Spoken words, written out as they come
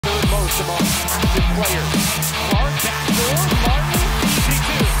pace among active players. Clark backdoor, Martin, easy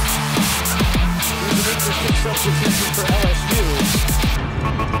two. Here's an interesting substitution for LSU.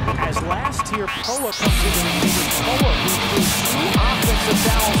 As last year, Poa comes into the game. Poa, who drew 2 offensive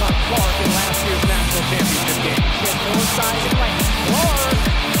fouls on Clark in last year's national championship game. Get more size and length. Clark,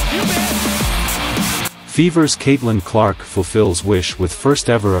 you bet. Fever's Caitlin Clark fulfills wish with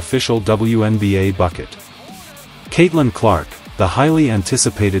first-ever official WNBA bucket. Caitlin Clark, the highly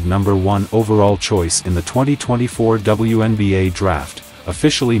anticipated #1 overall choice in the 2024 WNBA draft,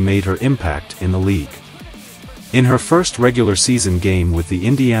 officially made her impact in the league. In her first regular season game with the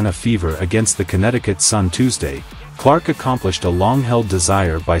Indiana Fever against the Connecticut Sun Tuesday, Clark accomplished a long-held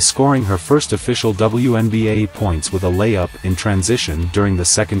desire by scoring her first official WNBA points with a layup in transition during the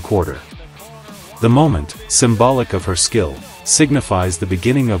second quarter. The moment, symbolic of her skill, signifies the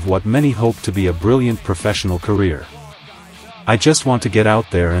beginning of what many hope to be a brilliant professional career. "I just want to get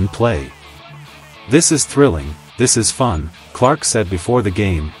out there and play. This is thrilling, this is fun," Clark said before the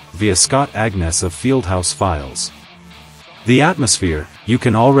game, via Scott Agnes of Fieldhouse Files. "The atmosphere, you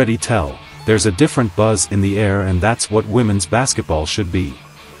can already tell, there's a different buzz in the air, and that's what women's basketball should be."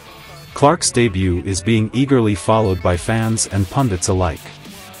 Clark's debut is being eagerly followed by fans and pundits alike.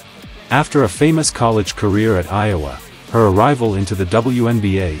 After a famous college career at Iowa, her arrival into the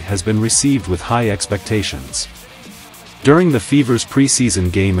WNBA has been received with high expectations. During the Fever's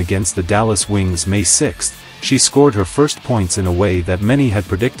preseason game against the Dallas Wings May 6, she scored her first points in a way that many had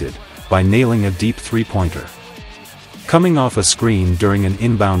predicted, by nailing a deep three-pointer. Coming off a screen during an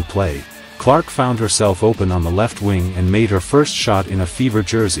inbound play, Clark found herself open on the left wing and made her first shot in a Fever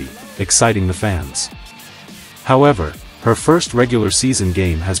jersey, exciting the fans. However, her first regular season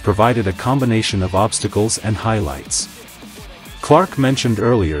game has provided a combination of obstacles and highlights. Clark mentioned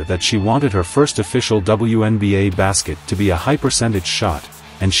earlier that she wanted her first official WNBA basket to be a high-percentage shot,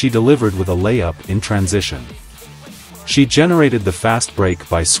 and she delivered with a layup in transition. She generated the fast break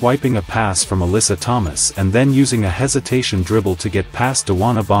by swiping a pass from Alyssa Thomas and then using a hesitation dribble to get past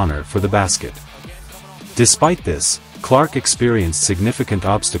DeWanna Bonner for the basket. Despite this, Clark experienced significant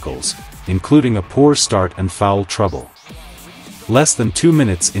obstacles, including a poor start and foul trouble. Less than 2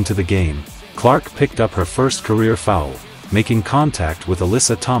 minutes into the game, Clark picked up her first career foul, making contact with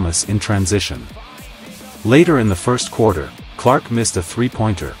Alyssa Thomas in transition. Later in the first quarter, Clark missed a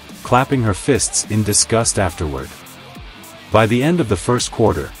three-pointer, clapping her fists in disgust afterward. By the end of the first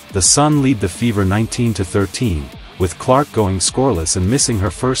quarter, the Sun lead the Fever 19-13, with Clark going scoreless and missing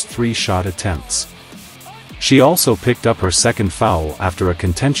her first 3 shot attempts. She also picked up her second foul after a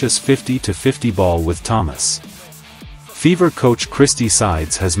contentious 50-50 ball with Thomas. Fever coach Christy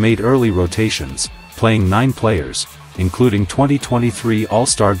Sides has made early rotations, playing 9 players, including 2023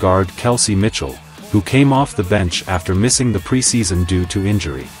 All-Star guard Kelsey Mitchell, who came off the bench after missing the preseason due to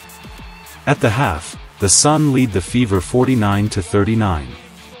injury. At the half, the Sun lead the Fever 49-39.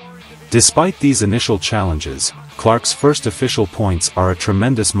 Despite these initial challenges, Clark's first official points are a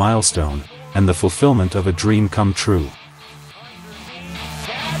tremendous milestone, and the fulfillment of a dream come true.